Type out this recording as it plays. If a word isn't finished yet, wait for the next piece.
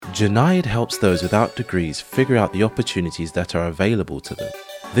Junaid helps those without degrees figure out the opportunities that are available to them.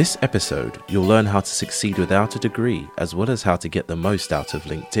 This episode, you'll learn how to succeed without a degree, as well as how to get the most out of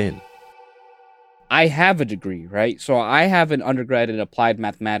LinkedIn. I have a degree, right? So I have an undergrad in applied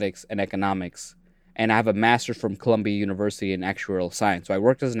mathematics and economics, and I have a master's from Columbia University in actuarial science. So I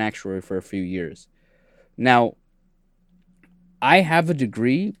worked as an actuary for a few years. Now, I have a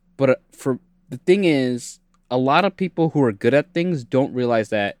degree, but for the thing is, a lot of people who are good at things don't realize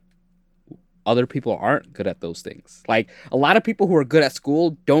that other people aren't good at those things. Like, a lot of people who are good at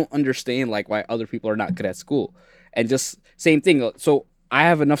school don't understand like why other people are not good at school. And just same thing. So I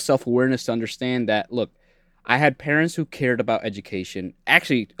have enough self-awareness to understand that, look, I had parents who cared about education,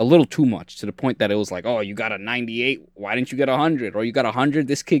 actually a little too much, to the point that it was like, oh, you got a 98, why didn't you get 100? Or you got 100,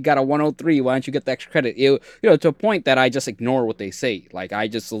 this kid got a 103, why don't you get the extra credit? To a point that I just ignore what they say. Like, I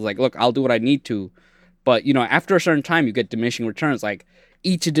just was like, look, I'll do what I need to. But, after a certain time, you get diminishing returns. Like,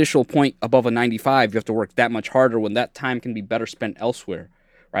 each additional point above a 95, you have to work that much harder when that time can be better spent elsewhere,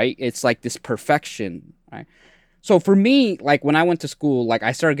 right? It's like this perfection, right? So for me, like, when I went to school, like,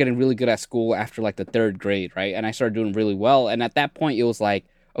 I started getting really good at school after like the third grade, right? And I started doing really well. And at that point, it was like,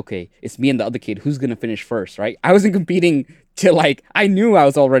 okay, it's me and the other kid. Who's going to finish first, right? I wasn't competing to I knew I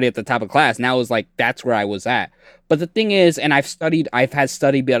was already at the top of class. Now it was like, that's where I was at. But the thing is, and I've had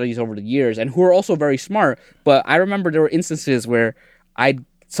study buddies over the years and who are also very smart. But I remember there were instances where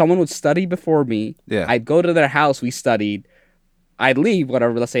someone would study before me. Yeah. I'd go to their house. We studied. I'd leave,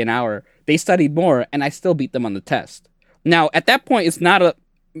 whatever, let's say an hour. They studied more, and I still beat them on the test. Now, at that point, it's not a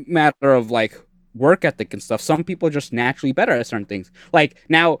matter of, work ethic and stuff. Some people are just naturally better at certain things. Like,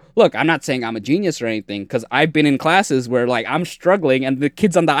 now, look, I'm not saying I'm a genius or anything, because I've been in classes where, I'm struggling, and the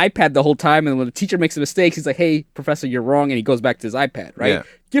kid's on the iPad the whole time, and when the teacher makes a mistake, he's like, hey, professor, you're wrong, and he goes back to his iPad, right? Yeah.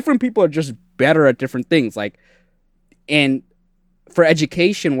 Different people are just better at different things. And for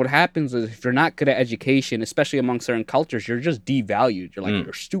education, what happens is if you're not good at education, especially among certain cultures, you're just devalued. You're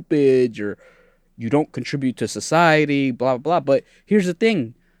you're stupid, you don't contribute to society, blah, blah, blah. But here's the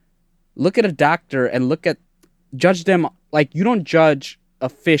thing. Look at a doctor and judge them. You don't judge a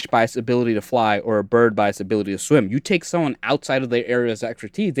fish by its ability to fly or a bird by its ability to swim. You take someone outside of their areas of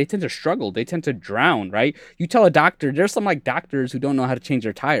expertise, they tend to struggle. They tend to drown, right? You tell a doctor, there's some doctors who don't know how to change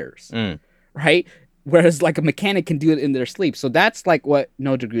their tires, right? Whereas a mechanic can do it in their sleep. So that's what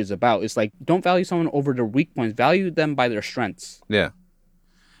No Degree is about. It's don't value someone over their weak points. Value them by their strengths. Yeah.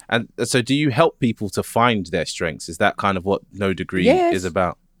 And so do you help people to find their strengths? Is that kind of what No Degree is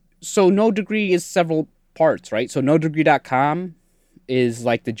about? So No Degree is several parts, right? So nodegree.com is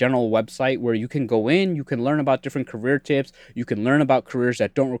the general website where you can go in, you can learn about different career tips, you can learn about careers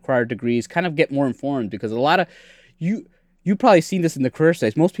that don't require degrees, kind of get more informed, because a lot of you've probably seen this in the career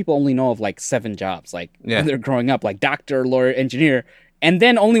stage. Most people only know of 7 jobs, when they're growing up, doctor, lawyer, engineer. And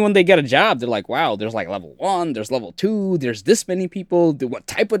then only when they get a job, they're like, wow, there's level 1, there's level 2, there's this many people, what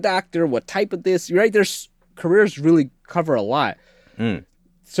type of doctor, what type of this, right? There's careers really cover a lot.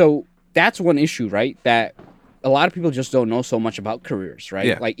 So that's one issue, right? That a lot of people just don't know so much about careers, right?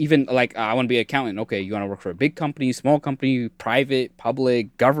 Yeah. Even I want to be an accountant. Okay, you want to work for a big company, small company, private,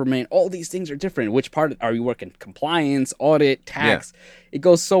 public, government. All these things are different. Which part are you working? Compliance, audit, tax. Yeah. It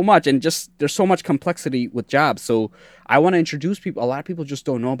goes so much, and just there's so much complexity with jobs. So I want to introduce people. A lot of people just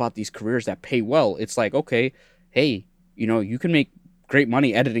don't know about these careers that pay well. It's okay, hey, you can make great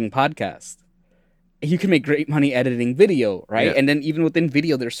money editing podcasts. You can make great money editing video, right? Yeah. And then even within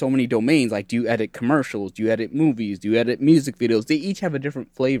video, there's so many domains. Do you edit commercials? Do you edit movies? Do you edit music videos? They each have a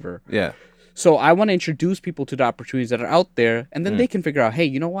different flavor. Yeah. So I want to introduce people to the opportunities that are out there, and then they can figure out, hey,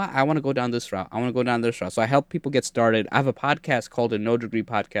 you know what? I want to go down this route. I want to go down this route. So I help people get started. I have a podcast called the No Degree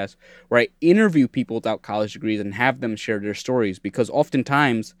Podcast where I interview people without college degrees and have them share their stories, because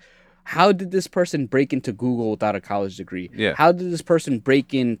oftentimes, how did this person break into Google without a college degree? Yeah. How did this person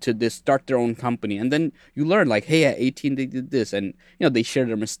break into this, start their own company? And then you learn hey, at 18, they did this. And, they share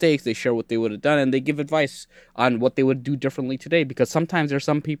their mistakes. They share what they would have done. And they give advice on what they would do differently today. Because sometimes there's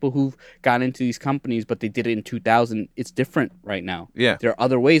some people who've gotten into these companies, but they did it in 2000. It's different right now. Yeah. There are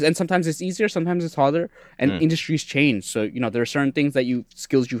other ways. And sometimes it's easier. Sometimes it's harder. And industries change. So, there are certain things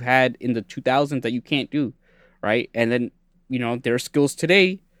skills you had in the 2000s that you can't do, right? And then, there are skills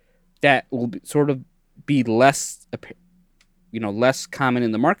today that will be less, less common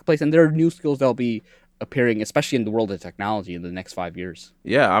in the marketplace. And there are new skills that will be appearing, especially in the world of technology in the next 5 years.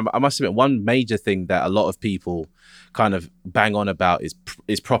 Yeah, I must admit, one major thing that a lot of people kind of bang on about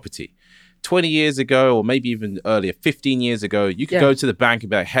is property. 20 years ago, or maybe even earlier, 15 years ago, you could go to the bank and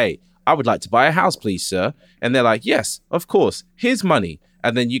be like, hey, I would like to buy a house, please, sir. And they're like, yes, of course, here's money.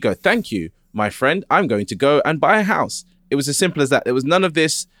 And then you go, thank you, my friend, I'm going to go and buy a house. It was as simple as that. There was none of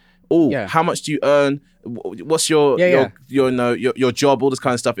this. Oh, Yeah. how much do you earn? What's your your job? All this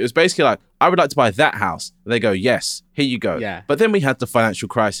kind of stuff. It was basically like, I would like to buy that house. And they go, yes, here you go. Yeah. But then we had the financial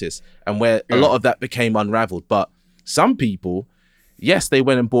crisis, and where a lot of that became unraveled. But some people, yes, they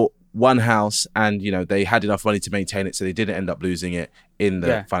went and bought one house, and they had enough money to maintain it, so they didn't end up losing it in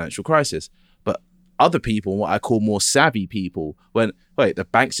the financial crisis. But other people, what I call more savvy people, went, wait, the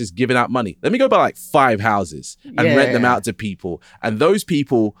bank's just giving out money. Let me go buy like 5 houses and rent them out to people. And those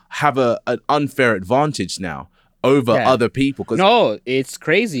people have an unfair advantage now over other people. No, it's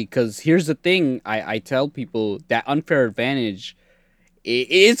crazy, because here's the thing. I tell people that unfair advantage,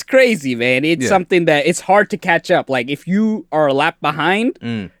 it's crazy, man. It's something that it's hard to catch up. Like, if you are a lap behind,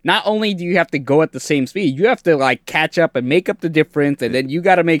 not only do you have to go at the same speed, you have to like catch up and make up the difference, and then you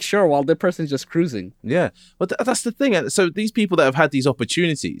got to make sure while the person's just cruising. Yeah, but that's the thing. So these people that have had these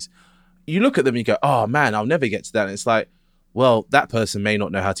opportunities, you look at them and you go, oh man, I'll never get to that. And it's like, well, that person may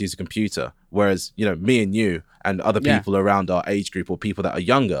not know how to use a computer, whereas me and you and other people around our age group or people that are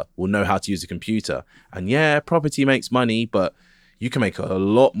younger will know how to use a computer. And property makes money, but you can make a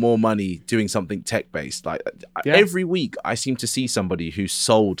lot more money doing something tech-based. Like every week, I seem to see somebody who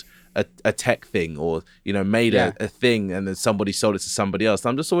sold a tech thing, or made a thing, and then somebody sold it to somebody else. And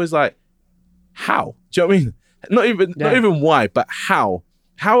I'm just always like, how? Do you know what I mean? Not even why, but how?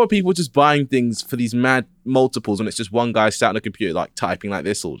 How are people just buying things for these mad multiples when it's just one guy sat on a computer like typing like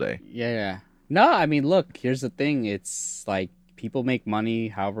this all day? Yeah. No, I mean, look, here's the thing. It's like, people make money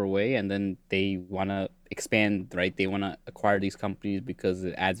however way, and then they want to expand, right? They want to acquire these companies because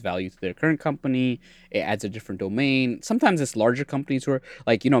it adds value to their current company. It adds a different domain. Sometimes it's larger companies who are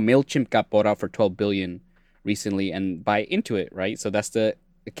like, MailChimp got bought out for $12 billion recently, and by Intuit, right? So that's the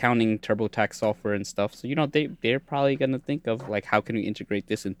accounting TurboTax software and stuff. So, they're probably going to think of like, how can we integrate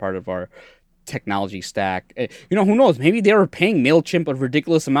this in part of our technology stack? Who knows? Maybe they were paying MailChimp a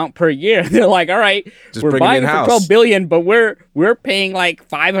ridiculous amount per year. They're like, all right, just we're buying for $12 billion, but we're paying like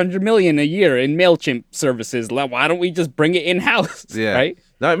 $500 million a year in MailChimp services. Why don't we just bring it in-house? Yeah. Right?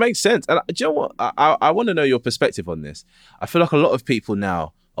 No, it makes sense. And do you know what? I want to know your perspective on this. I feel like a lot of people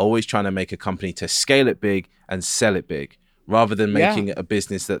now are always trying to make a company to scale it big and sell it big, rather than making it a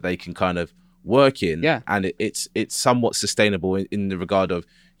business that they can kind of work in. Yeah. And it's somewhat sustainable in the regard of,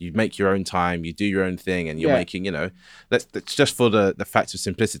 you make your own time, you do your own thing, and you're making, that's just for the fact of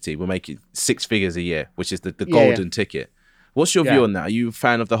simplicity, we're making 6 figures a year, which is the golden ticket. What's your view on that? Are you a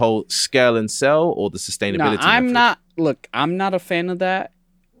fan of the whole scale and sell, or the sustainability? No, I'm not a fan of that.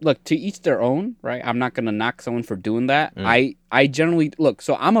 Look, to each their own, right? I'm not going to knock someone for doing that. I generally,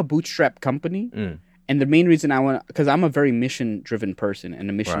 so I'm a bootstrap company, and the main reason because I'm a very mission-driven person and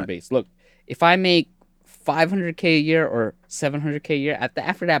a mission-based. Look, if I make $500K a year or $700K a year,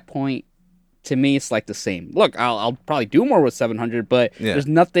 after that point, to me, it's like the same. Look, I'll probably do more with 700, but there's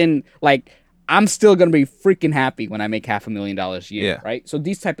nothing like, I'm still gonna be freaking happy when I make $500,000 a year, right? So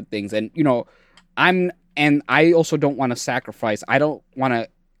these type of things, and I also don't want to sacrifice. I don't want to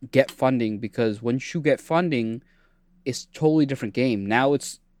get funding, because once you get funding, it's totally different game. Now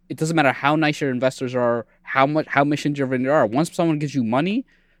it doesn't matter how nice your investors are, how mission driven they are. Once someone gives you money,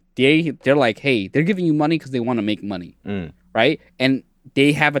 they're like, hey, they're giving you money because they want to make money, right? And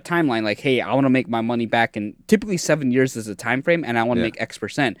they have a timeline like, hey, I want to make my money back in typically 7 years is a time frame, and I want to make X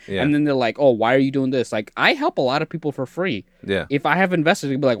percent. And then they're like, oh, why are you doing this? Like, I help a lot of people for free. Yeah. If I have investors,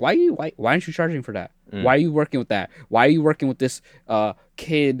 they'll be like, why aren't you charging for that? Why are you working with that? Why are you working with this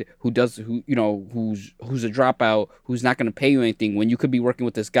kid who's a dropout, who's not going to pay you anything, when you could be working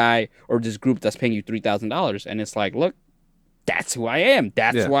with this guy or this group that's paying you $3,000? And it's like, look, that's who I am.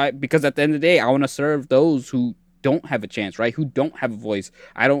 That's why, because at the end of the day, I want to serve those who don't have a chance, right? Who don't have a voice.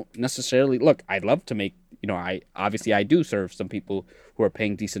 I don't necessarily, look, I'd love to make, I do serve some people who are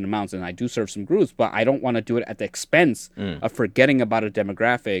paying decent amounts, and I do serve some groups, but I don't want to do it at the expense of forgetting about a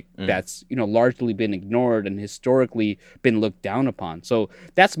demographic that's, largely been ignored and historically been looked down upon. So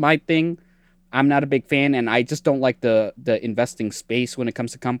that's my thing. I'm not a big fan, and I just don't like the investing space when it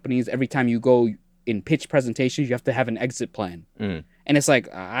comes to companies. Every time you go in pitch presentations, you have to have an exit plan. And it's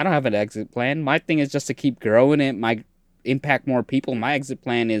like, I don't have an exit plan. My thing is just to keep growing it, impact more people. My exit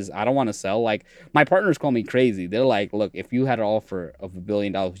plan is, I don't want to sell. Like, my partners call me crazy. They're like, look, if you had an offer of $1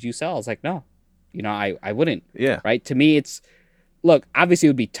 billion, would you sell? I was like, no, I wouldn't. Yeah. Right. To me, it's, look, obviously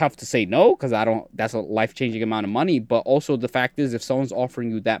it would be tough to say no, because that's a life-changing amount of money. But also the fact is, if someone's offering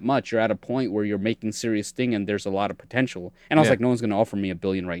you that much, you're at a point where you're making serious thing and there's a lot of potential. And I was like, no one's going to offer me $1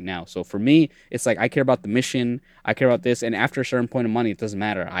 billion right now. So for me, it's like, I care about the mission. I care about this. And after a certain point of money, it doesn't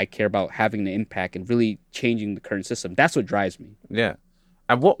matter. I care about having the impact and really changing the current system. That's what drives me. Yeah.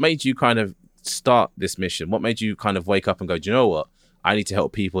 And what made you kind of start this mission? What made you kind of wake up and go, do you know what? I need to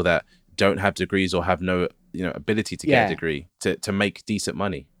help people that don't have degrees or have no, ability to get a degree to make decent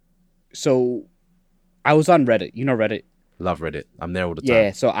money. So I was on Reddit. You know Reddit? Love Reddit. I'm there all the time.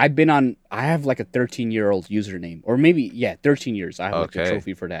 Yeah, so I have like a 13-year-old username. Or maybe, 13 years. I have like a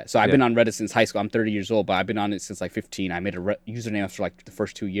trophy for that. So I've been on Reddit since high school. I'm 30 years old, but I've been on it since like 15. I made a username after like the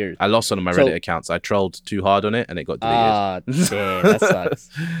first 2 years. I lost one of my Reddit accounts. I trolled too hard on it and it got deleted. Damn, that sucks.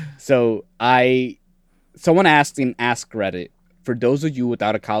 So someone asked in Ask Reddit, for those of you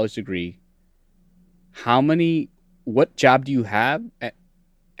without a college degree, what job do you have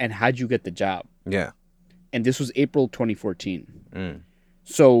and how'd you get the job? Yeah. And this was April 2014.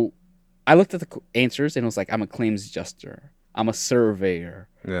 So I looked at the answers and it was like, I'm a claims adjuster. I'm a surveyor.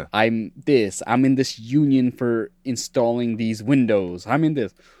 Yeah. I'm this. I'm in this union for installing these windows. I'm in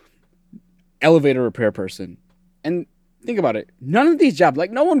this elevator repair person. And think about it. None of these jobs,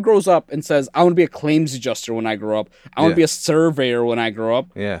 like no one grows up and says, I want to be a claims adjuster when I grow up. I want to be a surveyor when I grow up.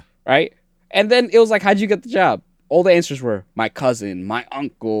 Yeah. Right? And then it was like, how'd you get the job? All the answers were my cousin, my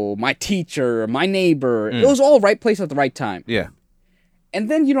uncle, my teacher, my neighbor. It was all right place at the right time. Yeah. And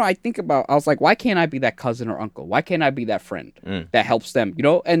then, I was like, why can't I be that cousin or uncle? Why can't I be that friend that helps them,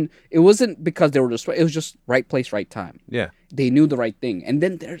 And it wasn't because they were it was just right place, right time. Yeah. They knew the right thing. And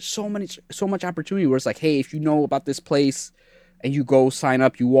then there's so much opportunity where it's like, hey, if you know about this place and you go sign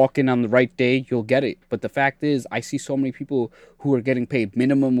up, you walk in on the right day, you'll get it. But the fact is, I see so many people who are getting paid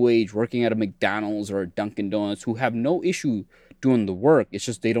minimum wage working at a McDonald's or a Dunkin' Donuts who have no issue doing the work. It's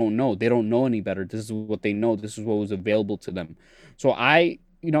just they don't know. They don't know any better. This is what they know. This is what was available to them. So I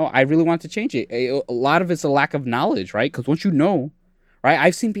really want to change it. A lot of it's a lack of knowledge, right? Because once you know, right?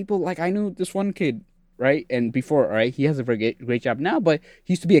 I've seen people, like I knew this one kid, right? And before, right? He has a very great job now, but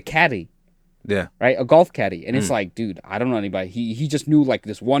he used to be a caddy. Yeah. Right? A golf caddy. And it's like, dude, I don't know anybody. He just knew like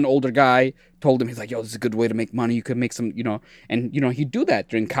this one older guy told him, he's like, yo, this is a good way to make money. You could make some, and, he'd do that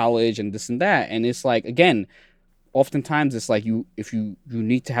during college and this and that. And it's like, again, oftentimes it's like if you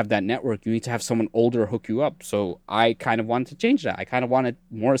need to have that network, you need to have someone older hook you up. So I kind of wanted to change that. I kind of wanted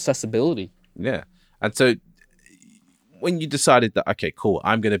more accessibility. Yeah. And so when you decided that, okay, cool,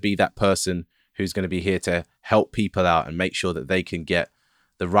 I'm going to be that person who's going to be here to help people out and make sure that they can get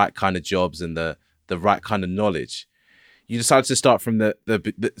the right kind of jobs and the right kind of knowledge, you decided to start from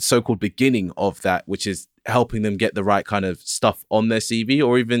the so-called beginning of that, which is helping them get the right kind of stuff on their CV,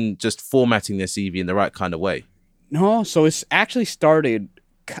 or even just formatting their CV in the right kind of way. No, so it's actually started,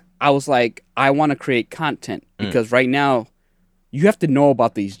 I was like, I want to create content because right now you have to know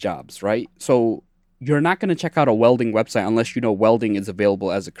about these jobs, right? So you're not going to check out a welding website unless you know welding is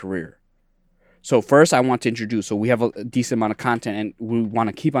available as a career. So first I want to introduce, so we have a decent amount of content and we want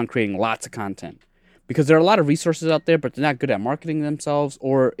to keep on creating lots of content because there are a lot of resources out there, but they're not good at marketing themselves,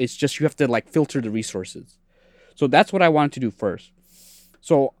 or it's just you have to like filter the resources. So that's what I wanted to do first.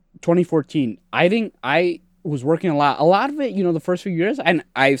 So 2014, I was working a lot of it, the first few years, and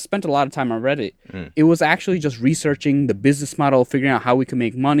I spent a lot of time on Reddit. It was actually just researching the business model, figuring out how we can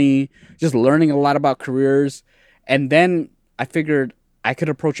make money, just learning a lot about careers. And then I figured I could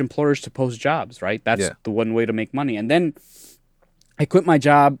approach employers to post jobs, right? That's the one way to make money. And then I quit my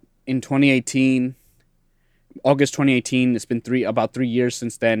job in 2018, August 2018. It's been about 3 years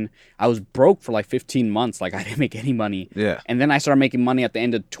since then. I was broke for like 15 months. Like I didn't make any money. Yeah. And then I started making money at the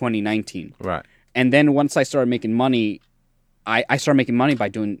end of 2019. Right. And then once I started making money, I started making money by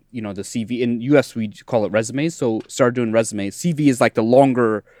doing, the CV. In US, we call it resumes. So started doing resumes. CV is like the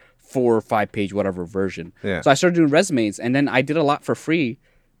longer 4 or 5 page, whatever version. Yeah. So I started doing resumes, and then I did a lot for free,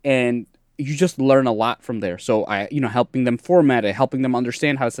 and you just learn a lot from there. So I, helping them format it, helping them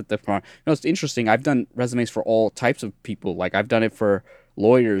understand how to set the format. It's interesting. I've done resumes for all types of people. Like I've done it for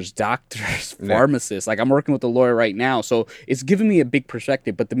lawyers, doctors, pharmacists. Like I'm working with a lawyer right now. So it's given me a big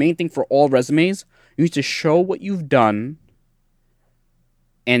perspective. But the main thing for all resumes, you need to show what you've done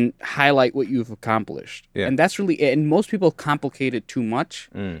and highlight what you've accomplished. Yeah. And that's really it. And most people complicate it too much.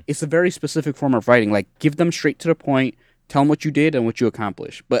 It's a very specific form of writing. Like give them straight to the point, tell them what you did and what you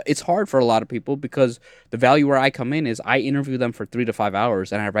accomplished. But it's hard for a lot of people because the value where I come in is I interview them for 3 to 5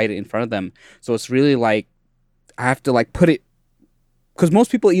 hours and I write it in front of them. So it's really like I have to like put it, because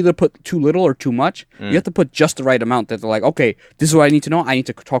most people either put too little or too much. You have to put just the right amount that they're like, okay, this is what I need to know. I need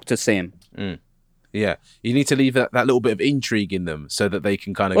to talk to Sam. Yeah, you need to leave that little bit of intrigue in them so that they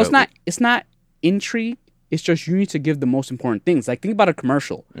can kind of. Well, it's not intrigue. It's just you need to give the most important things. Like think about a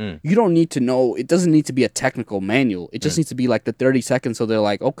commercial. You don't need to know. It doesn't need to be a technical manual. It just needs to be like the 30 seconds. So they're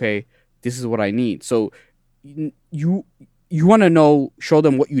like, okay, this is what I need. So you you want to know, show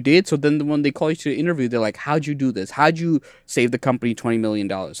them what you did. So then when they call you to the interview, they're like, how'd you do this? How'd you save the company $20 million?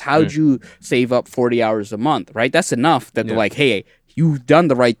 How'd you save up 40 hours a month? Right? That's enough that they're like, hey, you've done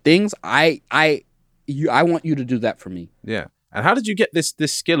the right things. I want you to do that for me. Yeah. And how did you get this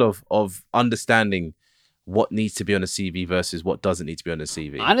skill of understanding what needs to be on a CV versus what doesn't need to be on a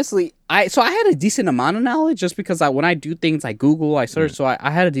CV? Honestly, I had a decent amount of knowledge just because when I do things, I Google, I search. So I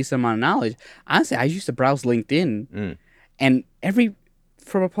had a decent amount of knowledge. Honestly, I used to browse LinkedIn. And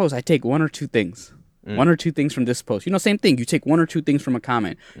from a post, I take one or two things. One or two things from this post. Same thing. You take one or two things from a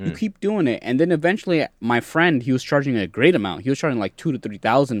comment. You keep doing it. And then eventually, my friend, he was charging a great amount. He was charging like $2,000 to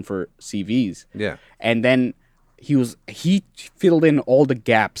 $3,000 for CVs. Yeah. And then he filled in all the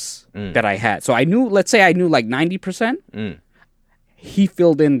gaps that I had. So let's say I knew like 90%. He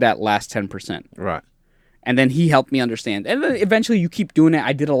filled in that last 10%. Right. And then he helped me understand. And then eventually you keep doing it.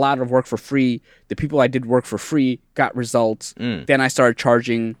 I did a lot of work for free. The people I did work for free got results. Then I started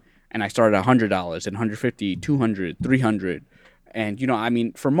charging, and I started $100 and $150, $200, $300.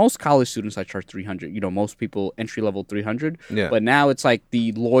 And, for most college students, I charge $300. Most people, entry level $300. Yeah. But now it's like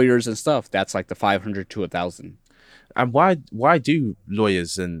the lawyers and stuff. That's like the $500 to $1,000. And why do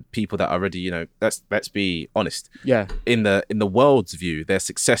lawyers and people that are already, let's be honest. Yeah. In the world's view, they're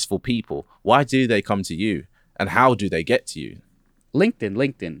successful people. Why do they come to you? And how do they get to you?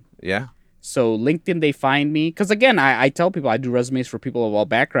 LinkedIn. Yeah. So LinkedIn, they find me. Because again, I tell people I do resumes for people of all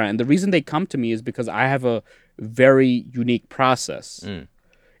background. And the reason they come to me is because I have a very unique process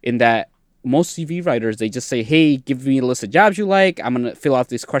in that most CV writers, they just say, hey, give me a list of jobs you like. I'm going to fill out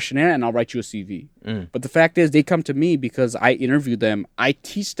this questionnaire and I'll write you a CV. But the fact is, they come to me because I interview them. I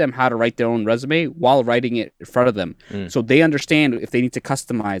teach them how to write their own resume while writing it in front of them. So they understand if they need to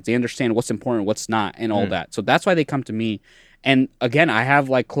customize. They understand what's important, what's not, and all that. So that's why they come to me. And again, I have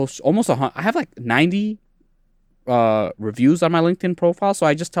like I have like 90 reviews on my LinkedIn profile. So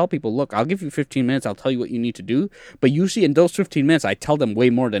I just tell people, look, I'll give you 15 minutes. I'll tell you what you need to do. But usually in those 15 minutes, I tell them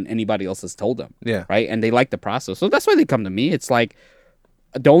way more than anybody else has told them. Yeah. Right. And they like the process. So that's why they come to me. It's like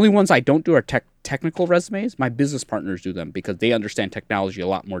the only ones I don't do are technical resumes. My business partners do them because they understand technology a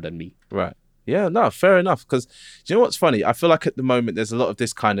lot more than me. Right. Yeah, no, fair enough. Because do you know what's funny? I feel like at the moment there's a lot of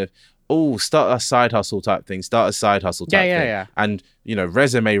this kind of, start a side hustle type thing. Yeah. And,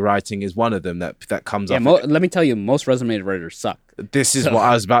 resume writing is one of them that comes up. Let me tell you, most resume writers suck. This is what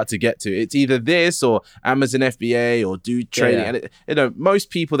I was about to get to. It's either this or Amazon FBA or do trading. And,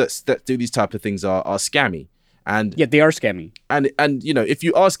 most people that do these type of things are scammy. And yeah, they are scammy. And if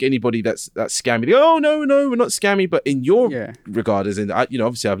you ask anybody that's scammy, they go, oh no, we're not scammy. But in your regard, as in,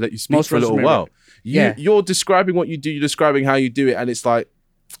 obviously I've let you speak for a little while. You're describing what you do. You're describing how you do it, and it's like,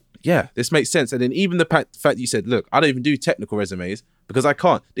 yeah, this makes sense. And then even the fact you said, look, I don't even do technical resumes because I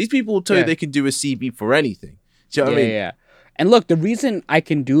can't. These people will tell you they can do a CV for anything. Do you know what I mean? Yeah. And look, the reason I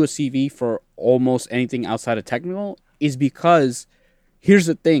can do a CV for almost anything outside of technical is because here's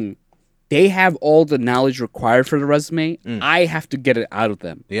the thing. They have all the knowledge required for the resume. I have to get it out of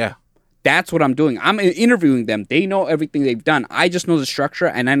them. Yeah. That's what I'm doing. I'm interviewing them. They know everything they've done. I just know the structure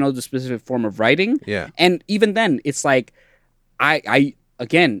and I know the specific form of writing. Yeah. And even then, it's like,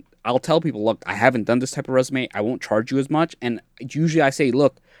 I'll tell people, look, I haven't done this type of resume. I won't charge you as much. And usually I say,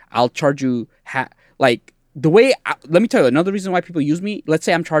 look, I'll charge you let me tell you another reason why people use me. Let's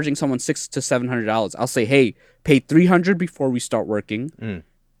say I'm charging someone $600 to $700. I'll say, hey, pay $300 before we start working.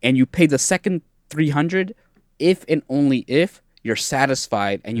 And you pay the second $300 if and only if you're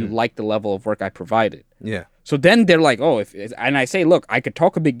satisfied and you like the level of work I provided. Yeah. So then they're like, and I say, look, I could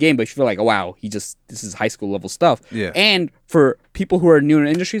talk a big game, but you feel like, oh, wow, this is high school level stuff. Yeah. And for people who are new in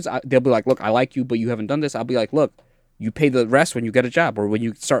industries, they'll be like, look, I like you, but you haven't done this. I'll be like, look, you pay the rest when you get a job or when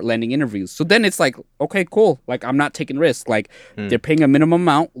you start landing interviews. So then it's like, okay, cool. Like, I'm not taking risks. Like, they're paying a minimum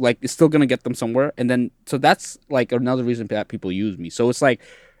amount. Like, it's still going to get them somewhere. And then, so that's like another reason that people use me. So it's like,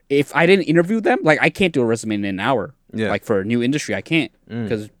 if I didn't interview them, like, I can't do a resume in an hour. Yeah. Like, for a new industry, I can't.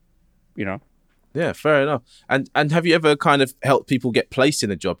 Because, Yeah, fair enough. And have you ever kind of helped people get placed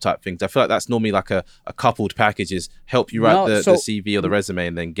in a job type things? I feel like that's normally like a coupled package is help you write the CV or the resume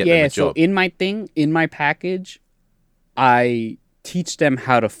and then get them a job. So in my package, I teach them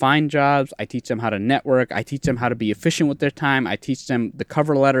how to find jobs. I teach them how to network. I teach them how to be efficient with their time. I teach them the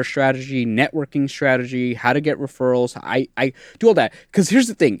cover letter strategy, networking strategy, how to get referrals. I do all that. Because here's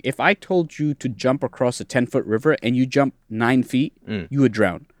the thing. If I told you to jump across a 10-foot river and you jump 9 feet, you would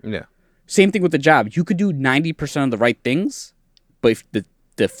drown. Yeah. Same thing with the job. You could do 90% of the right things, but if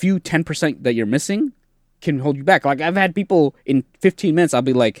the few 10% that you're missing can hold you back. Like, I've had people in 15 minutes, I'll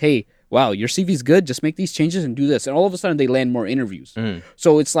be like, hey, wow, your CV's good. Just make these changes and do this. And all of a sudden, they land more interviews.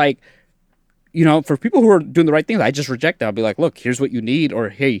 So it's like, for people who are doing the right things, I just reject that. I'll be like, look, here's what you need, or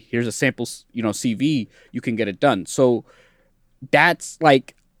hey, here's a sample, CV. You can get it done. So that's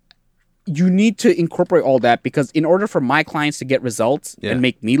like, you need to incorporate all that, because in order for my clients to get results and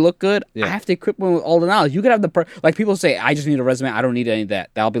make me look good, I have to equip them with all the knowledge. You could have like people say, I just need a resume. I don't need any of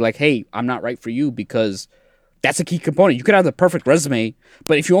that. I'll be like, hey, I'm not right for you, because that's a key component. You could have the perfect resume,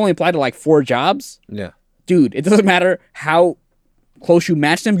 but if you only apply to like 4 jobs, dude, it doesn't matter how close you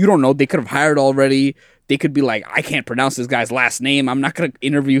match them. You don't know. They could have hired already. They could be like, I can't pronounce this guy's last name. I'm not going to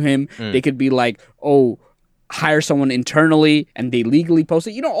interview him. They could be like, oh, hire someone internally and they legally post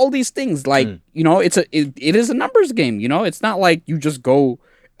it. All these things. Like, it is a numbers game. It's not like you just go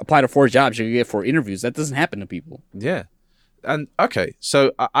apply to 4 jobs, you get 4 interviews. That doesn't happen to people. Yeah. And okay,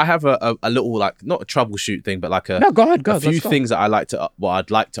 so I have a little, like, not a troubleshoot thing, but like a few things that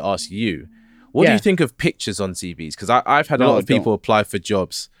I'd like to ask you. What do you think of pictures on CVs? Because I've had a lot of people apply for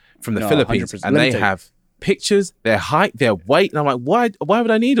jobs from the Philippines, 100%. And they have pictures, their height, their weight, and I'm like, why would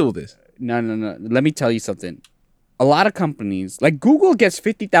I need all this? No. Let me tell you something. A lot of companies, like Google, gets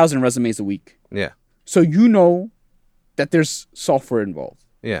 50,000 resumes a week. Yeah. So that there's software involved.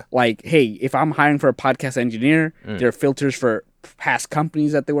 Yeah. Like, hey, if I'm hiring for a podcast engineer, there are filters for past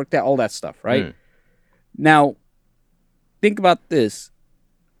companies that they worked at, all that stuff, right? Now, think about this.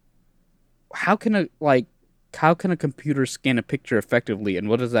 How can a computer scan a picture effectively, and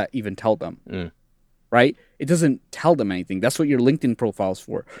what does that even tell them? Right? It doesn't tell them anything. That's what your LinkedIn profile is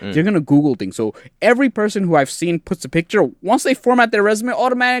for. They're going to Google things. So every person who I've seen puts a picture, once they format their resume,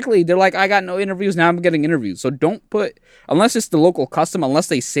 automatically they're like, I got no interviews, now I'm getting interviews. So don't put, unless it's the local custom, unless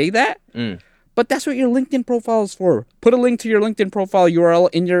they say that, but that's what your LinkedIn profile is for. Put a link to your LinkedIn profile URL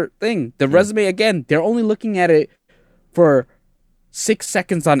in your thing. The resume, again, they're only looking at it for 6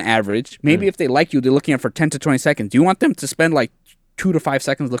 seconds on average. Maybe if they like you, they're looking at it for 10 to 20 seconds. Do you want them to spend like 2 to 5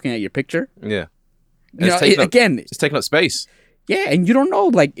 seconds looking at your picture? Yeah. It's taking up space. Yeah, and you don't know,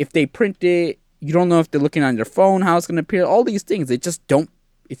 like, if they print it, you don't know if they're looking on their phone, how it's going to appear. All these things, they just don't.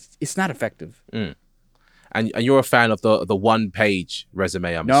 It's not effective. And you're a fan of the 1-page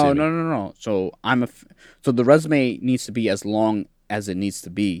resume, I'm assuming. No. So so the resume needs to be as long as it needs to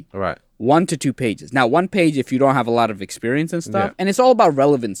be. All right. 1 to 2 pages. Now, 1 page if you don't have a lot of experience and stuff, and it's all about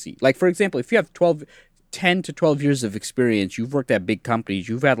relevancy. Like, for example, if you have 10 to 12 years of experience, you've worked at big companies,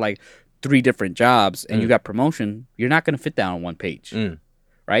 you've had like 3 different jobs, and you got promotion, you're not going to fit that on 1 page.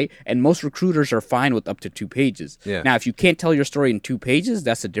 Right? And most recruiters are fine with up to 2 pages. Yeah. Now, if you can't tell your story in 2 pages,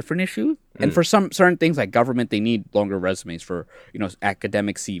 that's a different issue. And for some certain things like government, they need longer resumes for,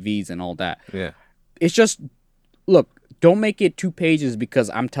 academic CVs and all that. Yeah. It's just, look, don't make it 2 pages because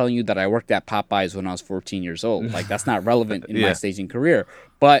I'm telling you that I worked at Popeyes when I was 14 years old. Like, that's not relevant in my staging career.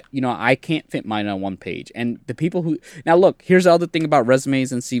 But, I can't fit mine on 1 page. And the people who... Now, look, here's the other thing about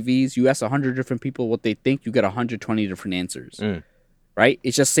resumes and CVs. You ask 100 different people what they think, you get 120 different answers. Right?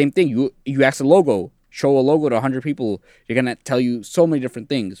 It's just the same thing. You ask a logo, show a logo to 100 people, you're going to tell you so many different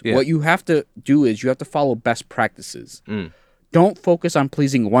things. Yeah. What you have to do is you have to follow best practices. Don't focus on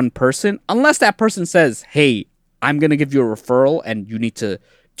pleasing one person unless that person says, hey, I'm going to give you a referral and you need to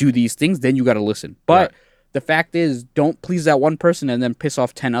do these things, then you got to listen. But the fact is, don't please that one person and then piss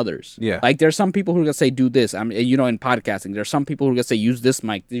off 10 others. Yeah. Like, there's some people who are going to say, do this. In podcasting, there's some people who are going to say, use this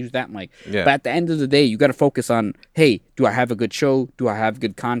mic, use that mic. Yeah. But at the end of the day, you got to focus on, hey, do I have a good show? Do I have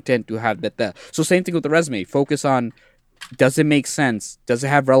good content? Do I have that? So same thing with the resume. Focus on, does it make sense? Does it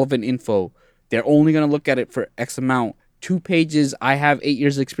have relevant info? They're only going to look at it for X amount. 2 pages, I have 8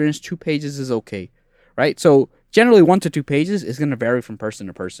 years of experience. 2 pages is okay. Right? So generally 1 to 2 pages is going to vary from person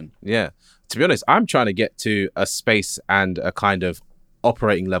to person. Yeah. To be honest, I'm trying to get to a space and a kind of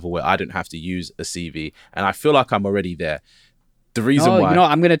operating level where I don't have to use a CV. And I feel like I'm already there. The reason why...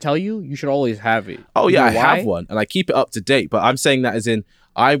 I'm going to tell you, you should always have it. Oh, yeah, I have one. And I keep it up to date. But I'm saying that as in,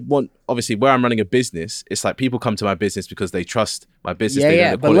 I want... Obviously, where I'm running a business, it's like people come to my business because they trust my business. They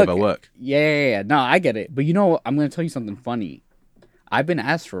know the quality of my work. Yeah. No, I get it. But I'm going to tell you something funny. I've been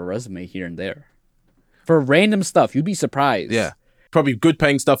asked for a resume here and there. For random stuff. You'd be surprised. Yeah. Probably good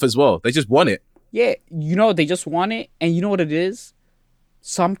paying stuff as well. They just want it. Yeah. They just want it. And you know what it is?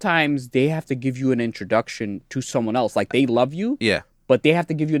 Sometimes they have to give you an introduction to someone else. Like, they love you. Yeah. But they have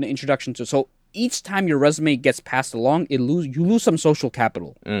to give you an introduction to... So each time your resume gets passed along, you lose some social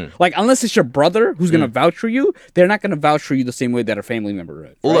capital. Like, unless it's your brother who's going to vouch for you, they're not going to vouch for you the same way that a family member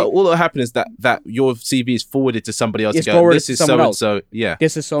would. Right? All that happens is that your CV is forwarded to somebody else. This is so-and-so. Yeah.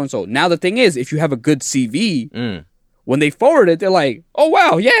 This is so-and-so. Now, the thing is, if you have a good CV, when they forward it, they're like, oh,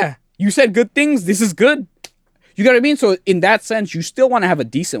 wow, yeah, you said good things. This is good. You got what I mean? So in that sense, you still want to have a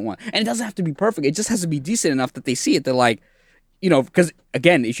decent one. And it doesn't have to be perfect. It just has to be decent enough that they see it. They're like, because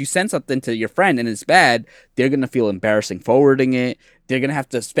again, if you send something to your friend and it's bad, they're going to feel embarrassing forwarding it. They're going to have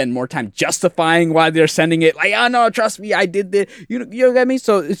to spend more time justifying why they're sending it. Like, oh, no, trust me, I did this. You know what I mean?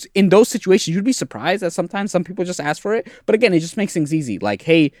 So it's in those situations, you'd be surprised that sometimes some people just ask for it. But again, it just makes things easy. Like,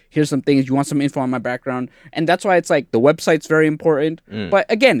 hey, here's some things. You want some info on my background? And that's why it's like the website's very important. But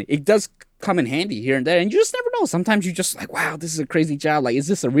again, it does come in handy here and there. And you just never know. Sometimes you just like, wow, this is a crazy job. Like, is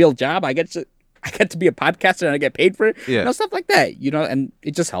this a real job? I get to be a podcaster and I get paid for it. Yeah. Stuff like that, and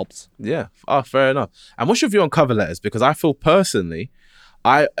it just helps. Yeah. Oh, fair enough. And what's your view on cover letters? Because I feel personally,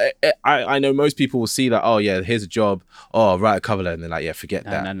 I know most people will see that, oh, yeah, here's a job. Oh, write a cover letter. And they're like, yeah, forget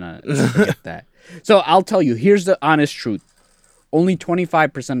that. No. Forget that. So I'll tell you, here's the honest truth. Only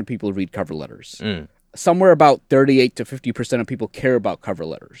 25% of people read cover letters. Somewhere about 38 to 50% of people care about cover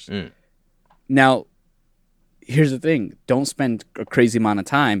letters. Now, here's the thing. Don't spend a crazy amount of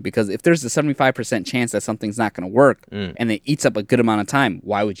time, because if there's a 75% chance that something's not going to work and it eats up a good amount of time,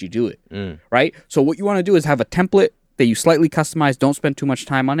 why would you do it? Right? So what you want to do is have a template that you slightly customize. Don't spend too much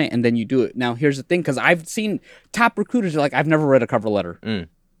time on it, and then you do it. Now, here's the thing, because I've seen top recruiters are like, I've never read a cover letter.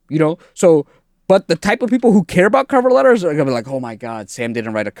 So... But the type of people who care about cover letters are going to be like, oh my God, Sam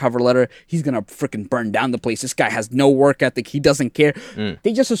didn't write a cover letter. He's going to freaking burn down the place. This guy has no work ethic. He doesn't care.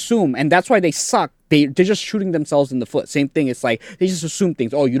 They just assume, and that's why they suck. They're just shooting themselves in the foot. Same thing. It's like, they just assume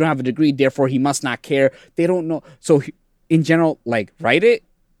things. Oh, you don't have a degree, therefore he must not care. They don't know. So in general, like, write it,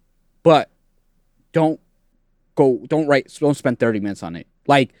 but don't spend 30 minutes on it.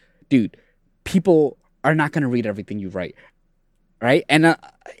 Like, dude, people are not going to read everything you write. Right? And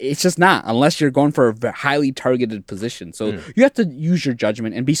it's just not, unless you're going for a highly targeted position. So you have to use your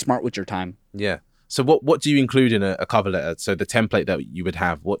judgment and be smart with your time. Yeah. So what do you include in a cover letter? So the template that you would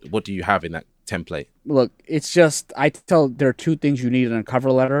have, what do you have in that template? Look, it's just, I tell there are two things you need in a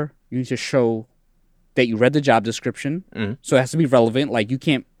cover letter. You need to show that you read the job description. So it has to be relevant. Like, you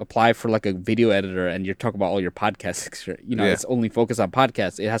can't apply for like a video editor and you're talking about all your podcasts. It's only focused on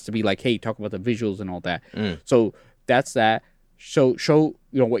podcasts. It has to be like, hey, talk about the visuals and all that. So that's that. Show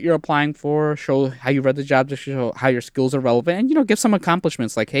what you're applying for, show how you read the job description, show how your skills are relevant, and give some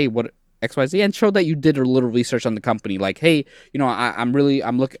accomplishments like, hey, what XYZ, and show that you did a little research on the company. Like, hey, I'm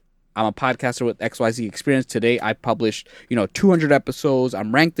a podcaster with XYZ experience. Today I published 200 episodes.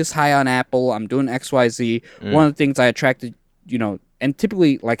 I'm ranked this high on Apple. I'm doing XYZ. One of the things I attracted, and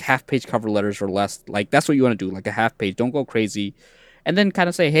typically like half-page cover letters or less. Like, that's what you want to do, like a half page. Don't go crazy. And then kind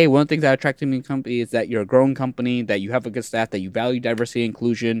of say, hey, one of the things that attracted me to the company is that you're a growing company, that you have a good staff, that you value diversity and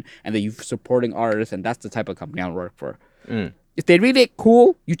inclusion, and that you're supporting artists, and that's the type of company I work for. If they read it,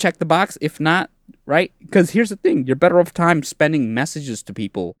 cool, you check the box. If not, right? Because here's the thing. You're better off time spending messages to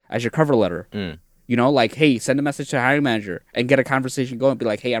people as your cover letter. Like, hey, send a message to a hiring manager and get a conversation going. Be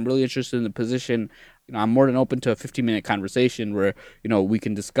like, hey, I'm really interested in the position. I'm more than open to a 15-minute conversation where, we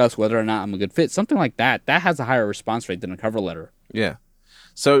can discuss whether or not I'm a good fit. Something like that. That has a higher response rate than a cover letter. Yeah.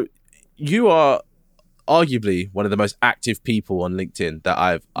 So you are arguably one of the most active people on LinkedIn that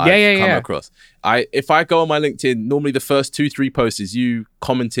I've come across. If I go on my LinkedIn, normally the first 2-3 posts is you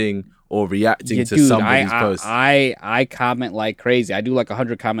commenting or reacting to somebody's post. I comment like crazy. I do like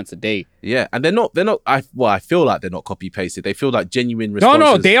 100 comments a day. Yeah, and they're not. I feel like they're not copy pasted. They feel like genuine responses.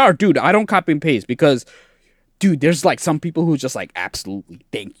 No, they are, dude. I don't copy and paste because, dude, there's like some people who just like, absolutely,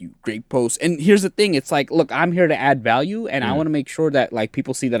 thank you, great post. And here's the thing, it's like, look, I'm here to add value, and I want to make sure that like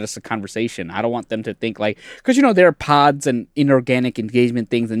people see that it's a conversation. I don't want them to think like, because there are pods and inorganic engagement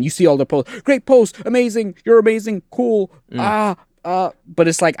things, and you see all the posts, great post, amazing, you're amazing, cool, but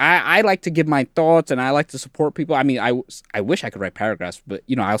it's like I like to give my thoughts and I like to support people. I mean, I wish I could write paragraphs, but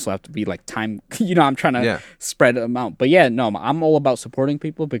I also have to be like time. I'm trying to spread them out. But yeah, no, I'm all about supporting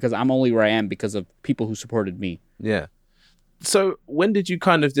people because I'm only where I am because of people who supported me. Yeah. So when did you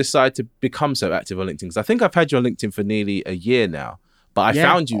kind of decide to become so active on LinkedIn? Because I think I've had you on LinkedIn for nearly a year now. But I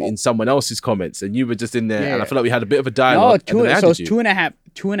found you in someone else's comments, and you were just in there, and I feel like we had a bit of a dialogue. So it's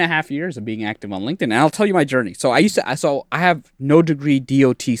 2.5 years of being active on LinkedIn, and I'll tell you my journey. So I have no degree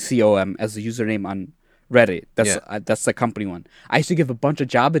DOTCOM as the username on Reddit. That's the company one. I used to give a bunch of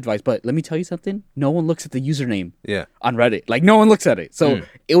job advice, but let me tell you something. No one looks at the username on Reddit. Like, no one looks at it. So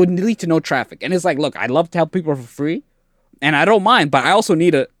it would lead to no traffic. And it's like, look, I love to help people for free, and I don't mind, but I also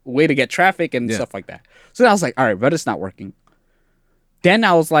need a way to get traffic and stuff like that. So I was like, all right, Reddit's not working. Then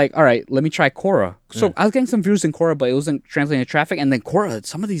I was like, all right, let me try Quora. So I was getting some views in Quora, but it wasn't translating to traffic. And then Quora,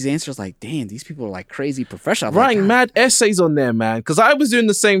 some of these answers, like, damn, these people are like crazy professional. Writing mad essays on there, man. Because I was doing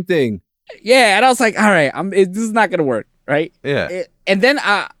the same thing. Yeah, and I was like, all right, this is not gonna work, right? Yeah. And then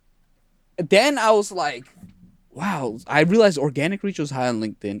I was like, wow. I realized organic reach was high on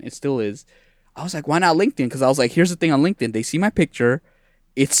LinkedIn. It still is. I was like, why not LinkedIn? Because I was like, here's the thing on LinkedIn. They see my picture.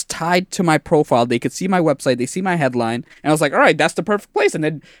 It's tied to my profile. They could see my website. They see my headline. And I was like, all right, that's the perfect place. And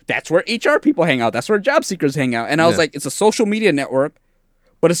then that's where HR people hang out. That's where job seekers hang out. And I was like, it's a social media network,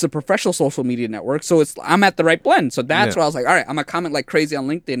 but it's a professional social media network. So I'm at the right blend. So that's where I was like, all right, I'm going to comment like crazy on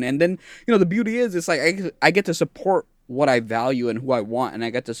LinkedIn. And then, the beauty is it's like I get to support what I value and who I want, and I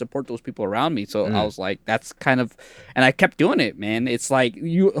get to support those people around me. So I was like, that's kind of, and I kept doing it, man. It's like,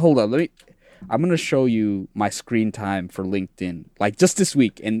 hold on, I'm going to show you my screen time for LinkedIn, like just this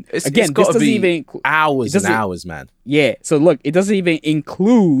week. And again, this doesn't even hours and hours, man. Yeah. So look, it doesn't even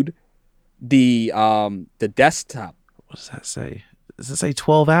include the desktop. What does that say? Does it say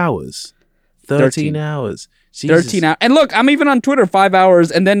 12 hours? 13 hours. Jesus. 13 hours. And look, I'm even on Twitter 5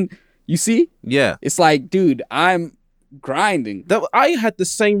 hours. And then you see? Yeah. It's like, dude, I'm grinding. I had the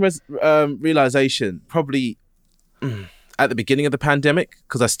same realization probably at the beginning of the pandemic,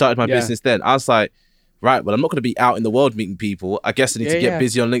 because I started my business then. I was like, right, well, I'm not going to be out in the world meeting people. I guess I need to get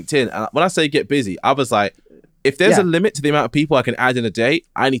busy on LinkedIn. And when I say get busy, I was like, if there's a limit to the amount of people I can add in a day,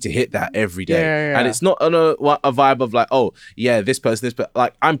 I need to hit that every day. And it's not on a vibe of like, oh, yeah, this person, but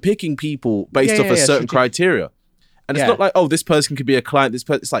like I'm picking people based off a certain criteria. And it's not like, oh, this person could be a client. This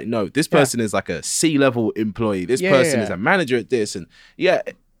person, it's like, no, this person is like a C-level employee. This person is a manager at this. And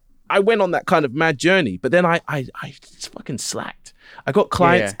I went on that kind of mad journey, but then I fucking slacked. I got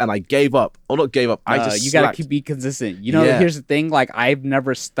clients and I gave up. Or not gave up, I just you slacked. Gotta be consistent. Here's the thing, like I've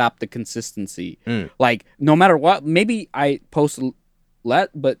never stopped the consistency. Like no matter what, maybe I post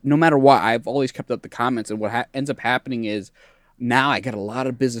but no matter what, I've always kept up the comments. And what ends up happening is now I get a lot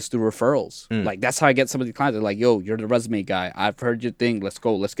of business through referrals. Like that's how I get some of these clients. They're like, yo, you're the resume guy. I've heard your thing. Let's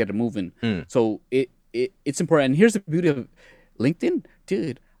go. Let's get it moving. So it's important. And here's the beauty of LinkedIn,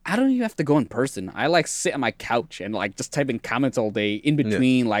 dude. I don't even have to go in person. I like sit on my couch and like just type in comments all day in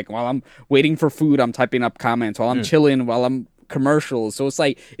between. Like while I'm waiting for food, I'm typing up comments. While I'm chilling, while I'm commercials. So it's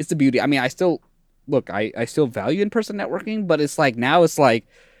like, it's the beauty. I mean, I still value in-person networking, but it's like, now it's like,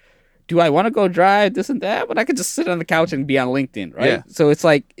 do I want to go drive this and that? But I could just sit on the couch and be on LinkedIn, right? Yeah. So it's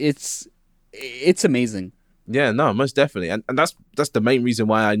like, it's amazing. Yeah, no, most definitely. And that's the main reason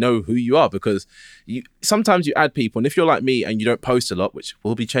why I know who you are, because sometimes you add people, and if you're like me and you don't post a lot, which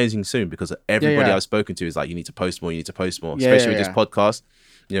will be changing soon, because everybody I've spoken to is like, you need to post more, especially with this podcast,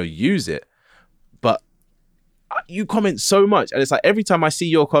 use it. But you comment so much, and it's like every time I see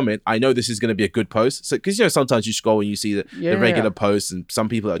your comment, I know this is going to be a good post. So because sometimes you scroll and you see the regular posts, and some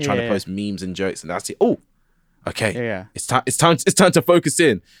people are trying to post memes and jokes, and that's it. Oh, okay, it's time to focus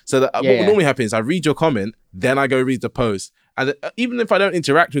in. So that what normally happens is I read your comment, then I go read the post, and even if I don't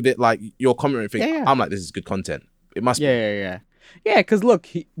interact with it, like your comment or anything, I'm like, this is good content. It must be. Yeah. Because look,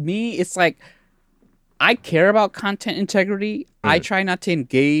 it's like I care about content integrity. I try not to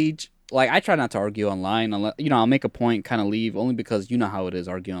engage. Like, I try not to argue online. Unless, I'll make a point, kind of leave, only because you know how it is,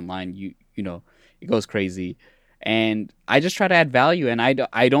 argue online. It goes crazy. And I just try to add value, and I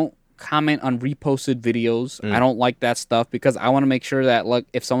don't comment on reposted videos. I don't like that stuff, because I want to make sure that, look,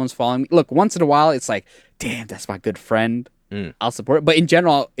 if someone's following me, look, once in a while, it's like, damn, that's my good friend. I'll support it. But in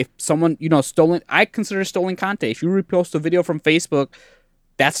general, if someone, I consider stolen content. If you repost a video from Facebook,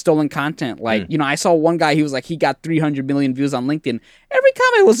 that's stolen content. Like, I saw one guy, he was like, he got 300 million views on LinkedIn. Every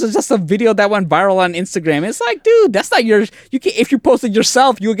comment was just a video that went viral on Instagram. It's like, dude, that's not yours. If you posted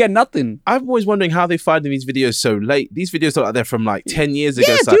yourself, you'll get nothing. I'm always wondering how they find these videos so late. These videos are like they're from like 10 years ago.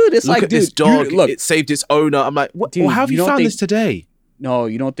 Yeah, dude, it's look like, at this dog. It saved its owner. I'm like, what? Dude, how have you found this today? No,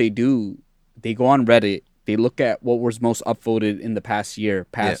 you know what they do? They go on Reddit. They look at what was most upvoted in the past year,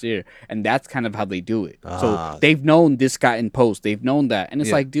 and that's kind of how they do it. So they've known this got in post. They've known that. And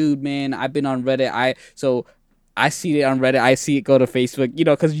it's like, dude, man, I've been on Reddit. I see it on Reddit. I see it go to Facebook,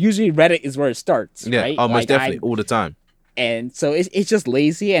 because usually Reddit is where it starts, right? Almost definitely, all the time. And so it's just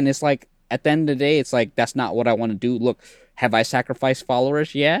lazy, and it's like, at the end of the day, it's like, that's not what I want to do. Look, have I sacrificed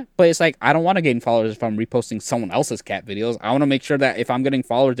followers? Yeah. But it's like, I don't want to gain followers if I'm reposting someone else's cat videos. I want to make sure that if I'm getting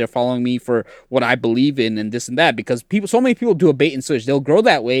followers, they're following me for what I believe in and this and that, because so many people do a bait and switch. They'll grow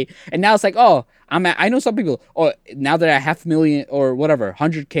that way. And now it's like, oh, I know some people, now that I have 500,000 or whatever,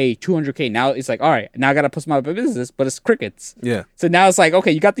 100K, 200K, now it's like, all right, now I got to post my business, but it's crickets. Yeah. So now it's like,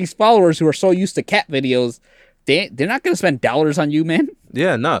 okay, you got these followers who are so used to cat videos. They're not going to spend dollars on you, man.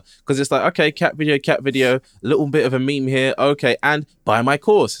 Yeah, no. Because it's like, okay, cat video, a little bit of a meme here. Okay, and buy my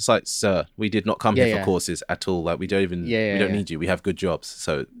course. It's like, sir, we did not come here for courses at all. Like, we don't even, we don't need you. We have good jobs.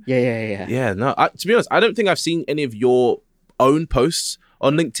 So, Yeah, no. To be honest, I don't think I've seen any of your own posts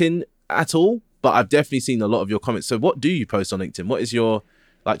on LinkedIn at all, but I've definitely seen a lot of your comments. So what do you post on LinkedIn? What is your,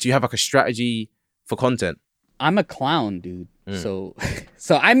 do you have like a strategy for content? I'm a clown, dude. So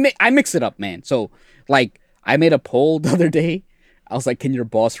so I mix it up, man. So like I made a poll the other day. I was like, can your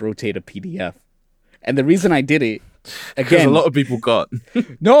boss rotate a PDF? And the reason I did it, Because again, a lot of people got.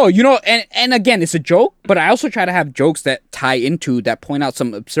 no, you know, and again, it's a joke, but I also try to have jokes that tie into, that point out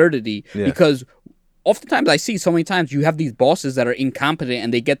some absurdity, because oftentimes I see so many times you have these bosses that are incompetent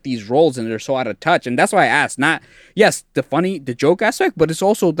and they get these roles and they're so out of touch. And that's why I asked, not, yes, the joke aspect, but it's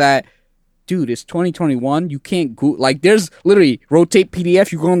also that, dude, it's 2021. You can't go, like, there's literally rotate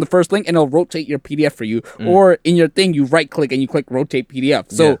PDF. You go on the first link and it'll rotate your PDF for you. Or in your thing, you right click and you click rotate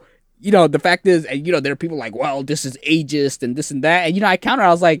PDF. So, you know, the fact is, and, you know, there are people like, well, this is ageist and this and that. And, you know, I counter,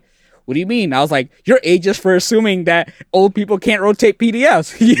 I was like, what do you mean? I was like, you're ageist for assuming that old people can't rotate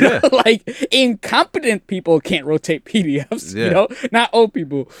PDFs. You know, like incompetent people can't rotate PDFs, you know, not old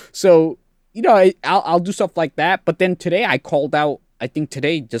people. So, you know, I'll do stuff like that. But then today I called out, I think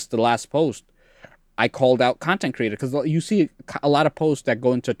today, just the last post, I called out content creator, because you see a lot of posts that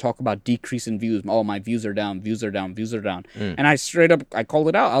go into talk about decrease in views. Oh, my views are down, views are down, views are down. And I straight up, I called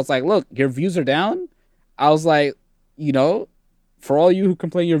it out. I was like, look, your views are down. I was like, you know, for all you who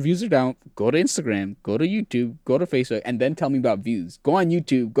complain your views are down, go to Instagram, go to YouTube, go to Facebook, and then tell me about views. Go on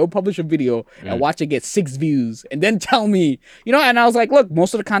YouTube, go publish a video and watch it get 6 views, and then tell me, you know. And I was like, look,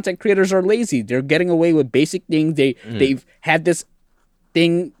 most of the content creators are lazy. They're getting away with basic things. They've had this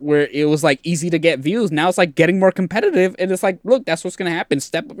thing where it was like easy to get views. Now it's like getting more competitive, and it's like, look, that's what's gonna happen.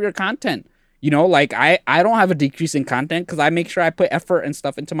 Step up your content. You know, like I don't have a decrease in content because I make sure I put effort and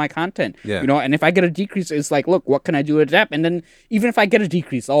stuff into my content. You know, and if I get a decrease, it's like, look, what can I do to adapt? And then even if I get a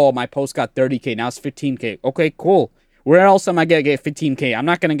decrease, oh, my post got 30K, now it's 15K. Okay, cool. Where else am I gonna get 15K? I'm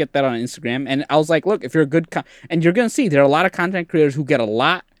not gonna get that on Instagram. And I was like, look, if you're a good and you're gonna see there are a lot of content creators who get a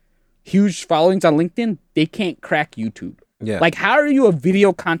lot huge followings on LinkedIn, they can't crack YouTube. Like, how are you a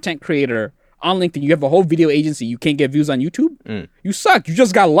video content creator on LinkedIn? You have a whole video agency. You can't get views on YouTube? You suck. You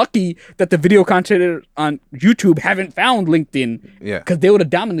just got lucky that the video content on YouTube haven't found LinkedIn. Because they would have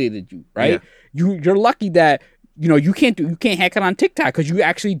dominated you, right? You're lucky that, you know, you can't hack it on TikTok because you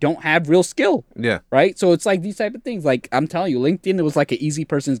actually don't have real skill. Right? So it's like these type of things. Like, I'm telling you, LinkedIn, it was like an easy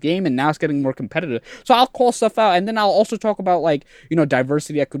person's game, and now it's getting more competitive. So I'll call stuff out, and then I'll also talk about, like, you know,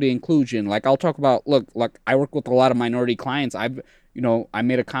 diversity, equity, inclusion. Like, I'll talk about, look, like, I work with a lot of minority clients. I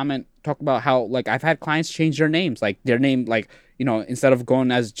made a comment, talk about how, like, I've had clients change their names. Like, their name, like, you know, instead of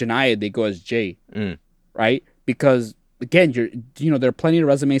going as Janaya, they go as Jay. Right? Because, again, there are plenty of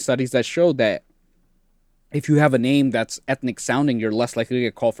resume studies that show that if you have a name that's ethnic sounding, you're less likely to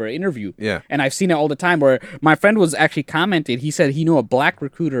get called for an interview. And I've seen it all the time where my friend was actually commented. He said he knew a black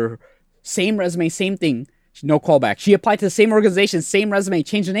recruiter, same resume, same thing, no callback. She applied to the same organization, same resume,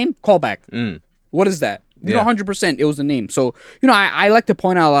 changed the name, callback. What is that? You know, 100% it was the name. So, you know, I like to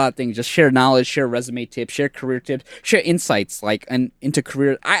point out a lot of things, just share knowledge, share resume tips, share career tips, share insights, like, and into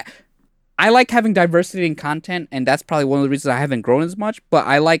career. I like having diversity in content, and that's probably one of the reasons I haven't grown as much, but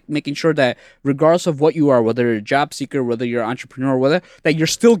I like making sure that regardless of what you are, whether you're a job seeker, whether you're an entrepreneur, that you're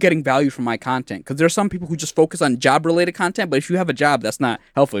still getting value from my content. Because there are some people who just focus on job-related content, but if you have a job, that's not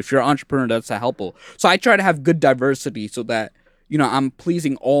helpful. If you're an entrepreneur, that's not helpful. So I try to have good diversity so that, you know, I'm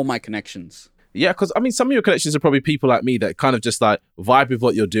pleasing all my connections. Yeah, because I mean, some of your connections are probably people like me that kind of just like vibe with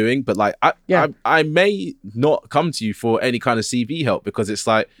what you're doing, but like I may not come to you for any kind of CV help because it's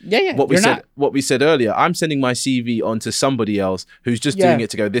like what we said earlier. I'm sending my CV on to somebody else who's just doing it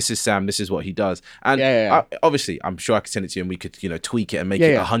to go, this is Sam, this is what he does, and obviously I'm sure I could send it to you and we could, you know, tweak it and make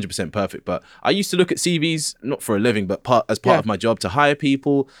it 100% perfect. But I used to look at CVs not for a living, but as part of my job to hire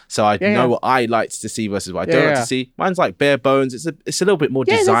people, so I know what I like to see versus what I don't like to see. Mine's like bare bones. It's a little bit more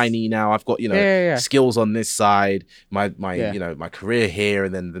designy now. I've got, you know. Skills on this side, my you know, my career here,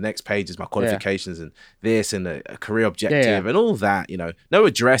 and then the next page is my qualifications and this and a career objective and all that. You know, no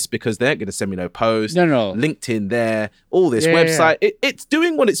address because they ain't going to send me no post. No. LinkedIn there, all this website. It's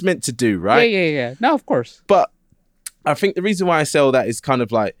doing what it's meant to do, right? No, of course. But I think the reason why I say all that is kind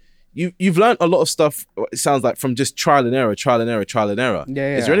of like you've learned a lot of stuff. It sounds like from just trial and error.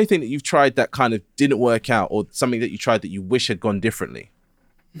 Is there anything that you've tried that kind of didn't work out, or something that you tried that you wish had gone differently?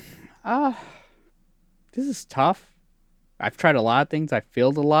 This is tough. I've tried a lot of things. I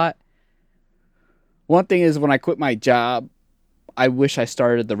failed a lot. One thing is when I quit my job, I wish I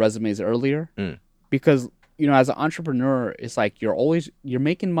started the resumes earlier because, you know, as an entrepreneur, it's like you're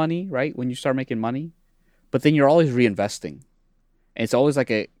making money, right? When you start making money, but then you're always reinvesting. And it's always like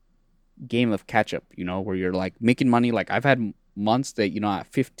a game of catch up, you know, where you're like making money. Like I've had months that, you know, at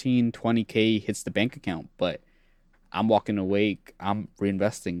 15, 20K hits the bank account, but I'm walking away, I'm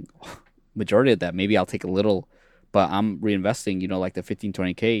reinvesting majority of that. Maybe I'll take a little, but I'm reinvesting, you know, like the 15,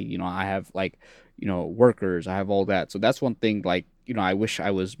 20K, you know, I have like, workers. I have all that. So that's one thing. Like, I wish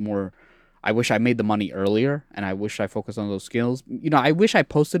I was more. I wish I made the money earlier, and I wish I focused on those skills. I wish I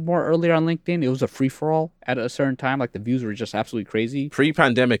posted more earlier on LinkedIn. It was a free for all at a certain time. Like the views were just absolutely crazy.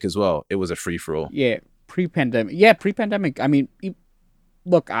 Pre-pandemic as well, it was a free for all. Yeah, pre-pandemic. Yeah, pre-pandemic. I mean,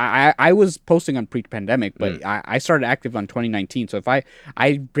 look, I was posting on pre-pandemic, but I started active on 2019. So if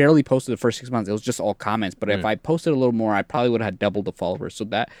I barely posted the first 6 months, it was just all comments. But if I posted a little more, I probably would have had double the followers. So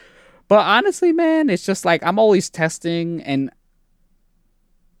that, but honestly, man, it's just like I'm always testing, and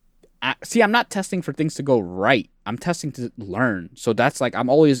I'm not testing for things to go right. I'm testing to learn. So that's like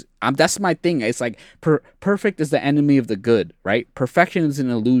that's my thing. It's like perfect is the enemy of the good, right? Perfection is an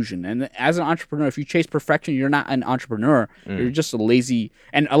illusion. And as an entrepreneur, if you chase perfection, you're not an entrepreneur. You're just a lazy.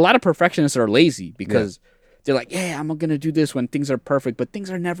 And a lot of perfectionists are lazy because they're like, yeah, I'm going to do this when things are perfect, but things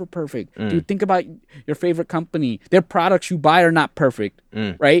are never perfect. Dude, think about your favorite company. Their products you buy are not perfect,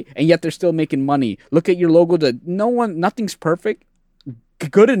 right? And yet they're still making money. Look at your logo. Nothing's perfect.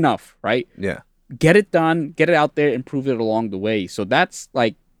 Good enough, right? Yeah. Get it done, get it out there, improve it along the way. So that's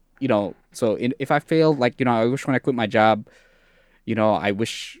like, if I failed, like, I wish when I quit my job, I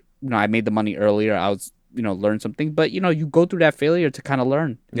wish, I made the money earlier. I was, learn something. But, you go through that failure to kind of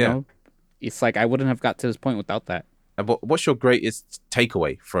learn. You know? It's like I wouldn't have got to this point without that. And what's your greatest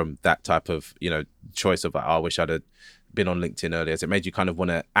takeaway from that type of, choice of, I wish I'd have been on LinkedIn earlier? Has it made you kind of want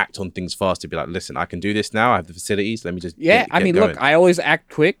to act on things fast to be like, listen, I can do this now. I have the facilities. Let me just get going. Look, I always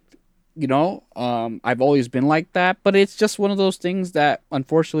act quick. I've always been like that, but it's just one of those things that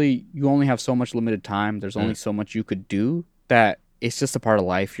unfortunately you only have so much limited time. There's only so much you could do, that it's just a part of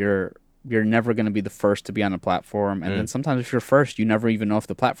life. You're never going to be the first to be on a platform. And then sometimes if you're first, you never even know if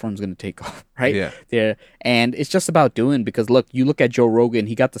the platform's going to take off, right? Yeah. And it's just about doing, because look, you look at Joe Rogan,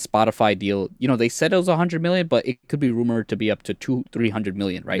 he got the Spotify deal. They said it was 100 million, but it could be rumored to be up to 200-300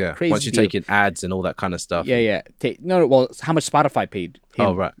 million, right? Yeah. Crazy Once you take in ads and all that kind of stuff. Yeah. Well, how much Spotify paid him.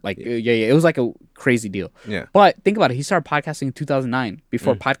 Oh, right. Like, it was like a crazy deal. Yeah. But think about it. He started podcasting in 2009,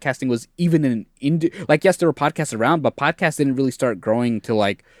 before podcasting was even like, yes, there were podcasts around, but podcasts didn't really start growing till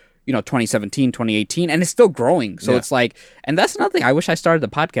like, 2017, 2018, and it's still growing. So it's like, and that's another thing. I wish I started the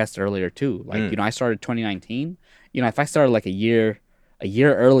podcast earlier too. Like, I started 2019. If I started like a year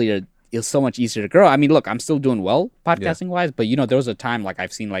earlier, it was so much easier to grow. I mean, look, I'm still doing well podcasting wise, but there was a time like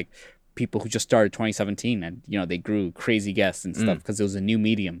I've seen like people who just started 2017 and they grew crazy guests and stuff because it was a new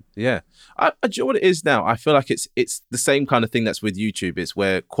medium. Yeah. Do you know what it is now? I feel like it's the same kind of thing that's with YouTube. It's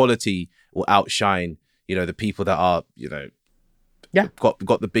where quality will outshine, the people that are,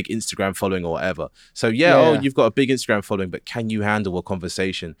 got the big Instagram following or whatever. So you've got a big Instagram following, but can you handle a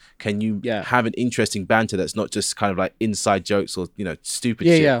conversation? Can you have an interesting banter that's not just kind of like inside jokes or stupid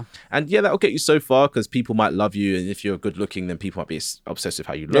shit? Yeah. And that'll get you so far, because people might love you, and if you're good looking, then people might be obsessed with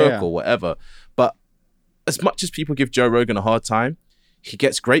how you look or whatever. But as much as people give Joe Rogan a hard time, he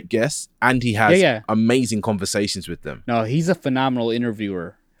gets great guests and he has amazing conversations with them. No, he's a phenomenal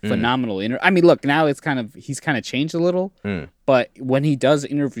interviewer. I mean, look, now he's kind of changed a little, but when he does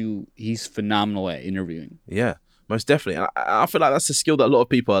interview, he's phenomenal at interviewing. Yeah, most definitely. I feel like that's a skill that a lot of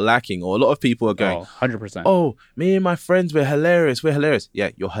people are lacking, or a lot of people are going, 100%. Oh, me and my friends, we're hilarious.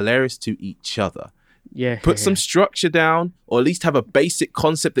 Yeah, you're hilarious to each other. Yeah. Put some structure down, or at least have a basic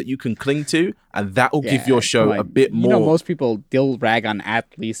concept that you can cling to, and that will give your show a bit more. Most people, they'll rag on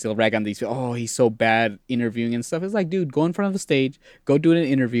athletes, they'll rag on these, oh, he's so bad interviewing and stuff. It's like, dude, go in front of the stage, go do an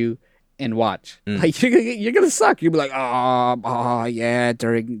interview, and watch. Like, you're gonna suck. You'll be like, yeah,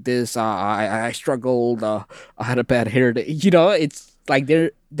 during this, I struggled, I had a bad hair day. It's like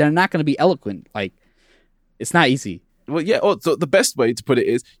they're not gonna be eloquent. Like, it's not easy. Well, yeah. So the best way to put it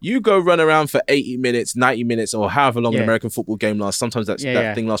is, you go run around for 80 minutes, 90 minutes, or however long an American football game lasts. Sometimes that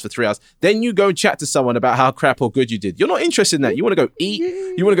thing lasts for 3 hours. Then you go and chat to someone about how crap or good you did. You're not interested in that. You want to go eat.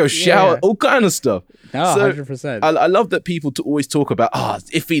 You want to go shower. All kind of stuff. No, so 100%. I love that people always talk about,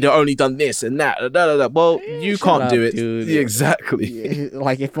 if he'd only done this and that. Well, you can't do it. Dude. Yeah, exactly.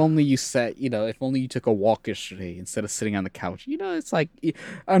 Like, if only you if only you took a walk yesterday instead of sitting on the couch. It's like,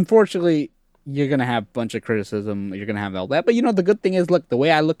 unfortunately, you're going to have a bunch of criticism. You're going to have all that. But, the good thing is, look, the way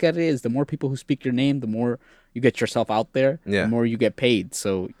I look at it is, the more people who speak your name, the more you get yourself out there, the more you get paid.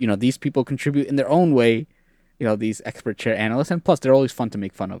 So, these people contribute in their own way, these expert chair analysts. And plus, they're always fun to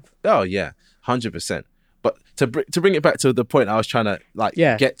make fun of. Oh, yeah, 100%. But to bring it back to the point I was trying to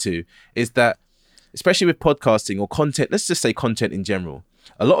get to, is that, especially with podcasting or content, let's just say content in general,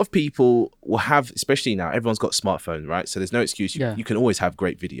 a lot of people will have, especially now, everyone's got smartphones, right? So there's no excuse. You can always have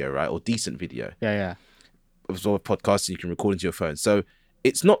great video, right? Or decent video. Yeah. As well, with podcasting, you can record into your phone. So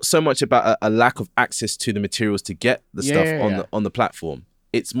it's not so much about a lack of access to the materials to get the stuff on the platform.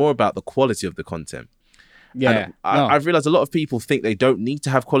 It's more about the quality of the content. Yeah. And I've realized a lot of people think they don't need to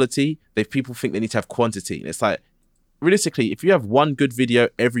have quality. People think they need to have quantity. And it's like, realistically, if you have one good video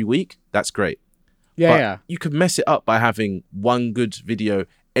every week, that's great. Yeah. You could mess it up by having one good video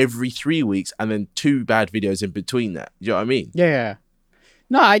every 3 weeks and then 2 bad videos in between that. You know what I mean? Yeah.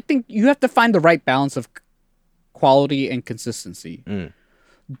 No, I think you have to find the right balance of quality and consistency.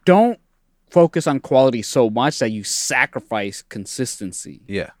 Don't focus on quality so much that you sacrifice consistency.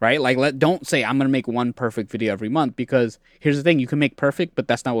 Yeah. Right? Like, don't say, I'm going to make one perfect video every month, because here's the thing, you can make perfect, but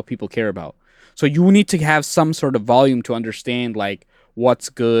that's not what people care about. So you need to have some sort of volume to understand, like, what's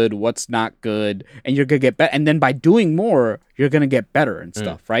good, what's not good, and you're going to get better. And then by doing more, you're going to get better and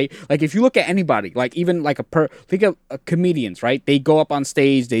stuff, right? Like, if you look at anybody, like, even like think of comedians, right? They go up on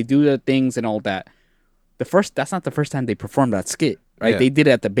stage, they do their things and all that. That's not the first time they performed that skit, right? Yeah. They did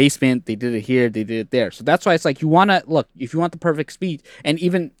it at the basement, they did it here, they did it there. So that's why it's like, you want to, look, if you want the perfect speech, and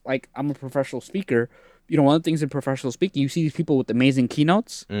even, like, I'm a professional speaker, you know, one of the things in professional speaking, you see these people with amazing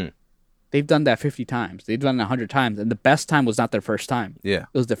keynotes. They've done that 50 times. They've done it 100 times. And the best time was not their first time. Yeah.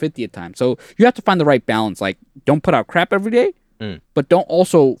 It was the 50th time. So you have to find the right balance. Like, don't put out crap every day, but don't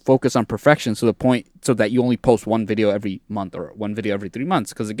also focus on perfection to the point so that you only post one video every month or one video every 3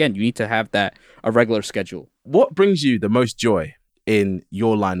 months. Because, again, you need to have a regular schedule. What brings you the most joy in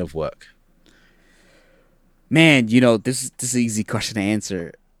your line of work? Man, you know, this is an easy question to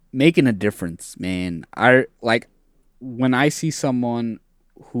answer. Making a difference, man. When I see someone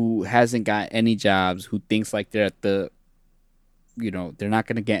who hasn't got any jobs, who thinks like they're at the, you know, they're not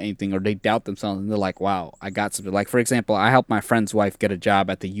going to get anything, or they doubt themselves and they're like, wow, I got something. Like, for example, I helped my friend's wife get a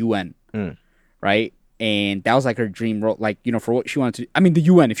job at the UN, right? And that was like her dream role, like, you know, for what she wanted to. I mean, the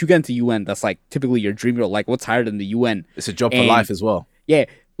UN, if you get into UN, that's like typically your dream role. Like, what's higher than the UN? It's a job for life as well. Yeah.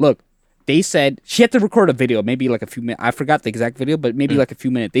 Look, they said she had to record a video, maybe like a few minutes. I forgot the exact video, but maybe like a few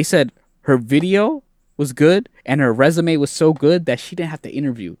minutes. They said her video was good and her resume was so good that she didn't have to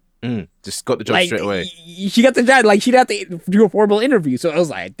interview. Just got the job straight away. She got the job. Like, she didn't have to do a formal interview. So I was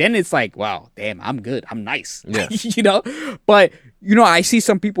like, then it's like, wow, damn, I'm good. I'm nice. Yeah. You know? But, you know, I see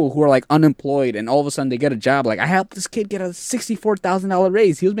some people who are like unemployed and all of a sudden they get a job. Like, I helped this kid get a $64,000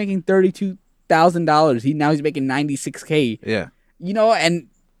 raise. He was making $32,000. Now he's making $96K. Yeah. You know, and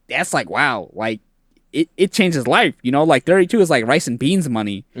that's like, wow, like, it changed his life, you know? Like, 32 is like rice and beans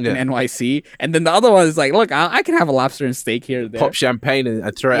money in NYC. And then the other one is like, look, I can have a lobster and steak here or there. Pop champagne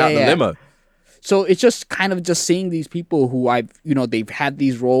and throw it out in the limo. So it's just kind of just seeing these people who they've had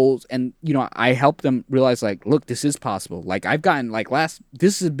these roles, and, you know, I help them realize, like, look, this is possible. Like, I've gotten, like,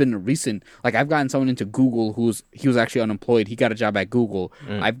 this has been a recent, like, I've gotten someone into Google he was actually unemployed. He got a job at Google.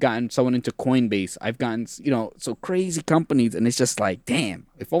 I've gotten someone into Coinbase. I've gotten, you know, so crazy companies, and it's just like, damn,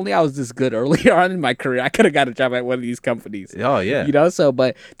 if only I was this good earlier on in my career, I could have got a job at one of these companies. Oh, yeah. You know, so,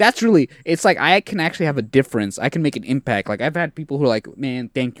 but that's really, it's like, I can actually have a difference. I can make an impact. Like, I've had people who are like, man,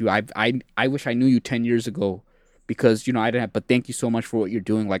 thank you. I wish I knew you 10 years ago, because, you know, I didn't have, but thank you so much for what you're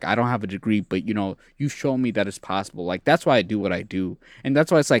doing. Like, I don't have a degree, but, you know, you've shown me that it's possible. Like, that's why I do what I do. And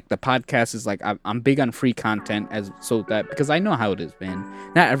that's why it's like the podcast is like, I'm big on free content, because I know how it is, man.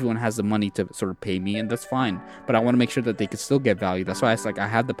 Not everyone has the money to sort of pay me, and that's fine. But I want to make sure that they can still get value. That's why it's like, I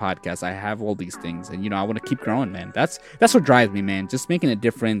have the podcast, I have all these things, and, you know, I want to keep growing, man. That's what drives me, man. Just making a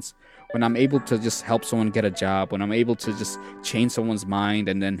difference. When I'm able to just help someone get a job, when I'm able to just change someone's mind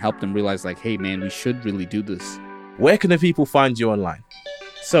and then help them realize, like, hey, man, we should really do this. Where can the people find you online?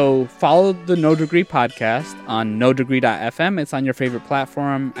 So follow the No Degree podcast on nodegree.fm. It's on your favorite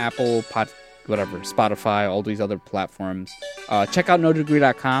platform, Apple, Spotify, all these other platforms. Check out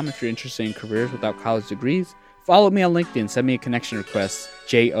nodegree.com if you're interested in careers without college degrees. Follow me on LinkedIn. Send me a connection request,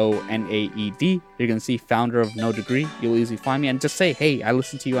 JONAED. You're going to see founder of No Degree. You'll easily find me. And just say, hey, I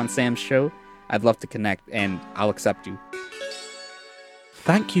listened to you on Sam's show. I'd love to connect, and I'll accept you.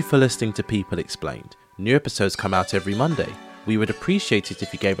 Thank you for listening to People Explained. New episodes come out every Monday. We would appreciate it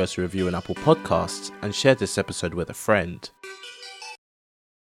if you gave us a review on Apple Podcasts and shared this episode with a friend.